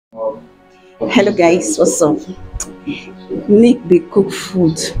Hello guys, what's up? Nick they cook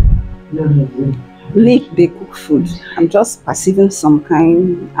food. Nick they cook food. I'm just perceiving some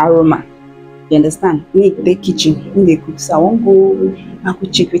kind aroma. You understand? Nick they kitchen, they cook. So I won't go and go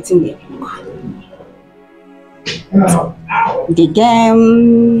check wetin they cook. The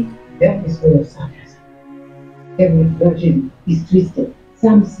game. That is full of sarcasm. Every virgin is twisted.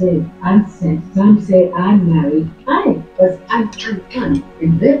 Some say unsent, some say unmarried. But I can.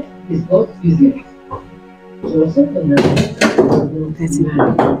 And that is God's business.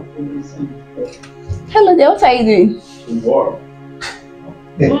 Hello there, what are you doing?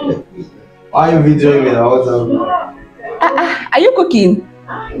 Why are you videoing me now? Are you cooking?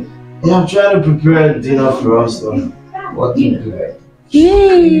 Yeah, I'm trying to prepare dinner for us. What to do?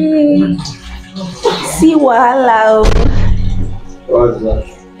 Yay! See wahala. What's that?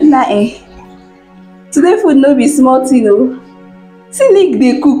 Nah, today food no be small thing, oh. See Nick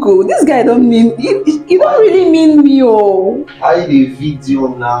dey cook, oh. This guy don't mean he don't really mean me, oh. How you the video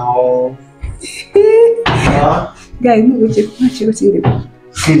now? Huh? Guy, no go check what's in the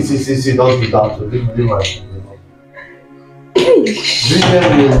See, don't do that. Leave my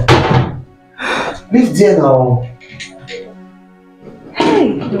Leave there now.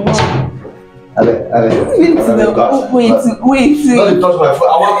 Hey, Wait. Don't touch my phone.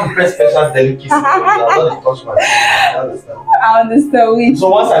 I want to press special delicacy. Don't touch my phone. I understand. Wait. So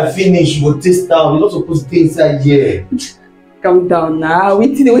once I finish, we'll taste down. You're not supposed to stay inside here. Calm down now.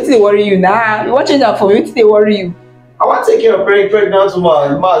 Wait till they worry you now. You watching that for me? Wait till they worry you. I want to take care of pregnant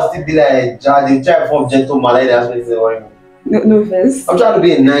woman. Man still be like, they try to form gentleman like that's what they worry me. No offense. I'm trying to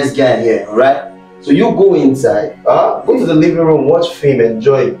be a nice guy here, right? So you go inside, go to the living room, watch film,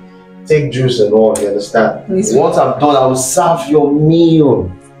 enjoy, take juice and all, you understand? Please. Once I'm done, I will serve your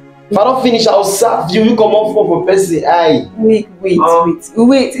meal. If I don't finish, I will serve you. You come up for person.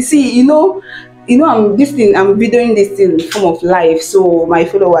 Wait. See, you know, I'm videoing this thing in the form of live, so my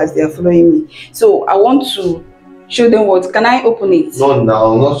followers they are following me. So I want to show them what. Can I open it? No,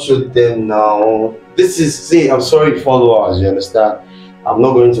 now, not show them now. This is, see, I'm sorry, followers, you understand? I'm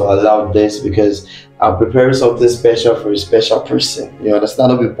not going to allow this because I'm preparing something special for a special person. You understand?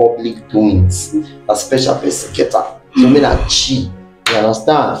 Not be public doings. A special person get up. So me not cheat. You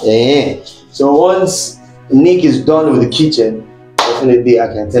understand? Yeah. So once Nick is done with the kitchen, definitely I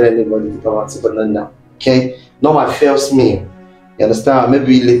can tell anybody to come and take banana. Okay? Not my first meal. You understand?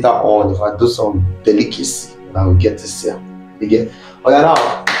 Maybe later on if I do some delicacy, I will get to see. You get? Oh yeah, now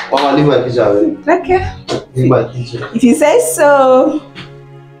Mama, leave my kitchen already. Okay. Leave my kitchen. If you say so.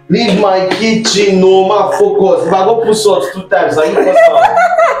 Leave my kitchen, no man, focus. If I go put salt 2 times, I you first time.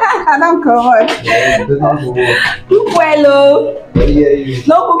 I don't come on. Yeah, Cook well, oh. yeah.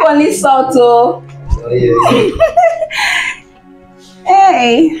 No cook only salt, oh. Yeah.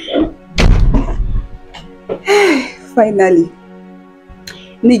 Hey. Finally.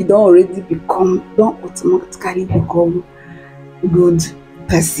 Nick don't automatically become good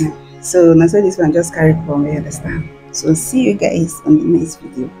person. So that's why this one just carry from me, understand? So see you guys on the next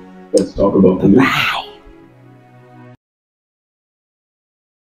video. Let's talk about the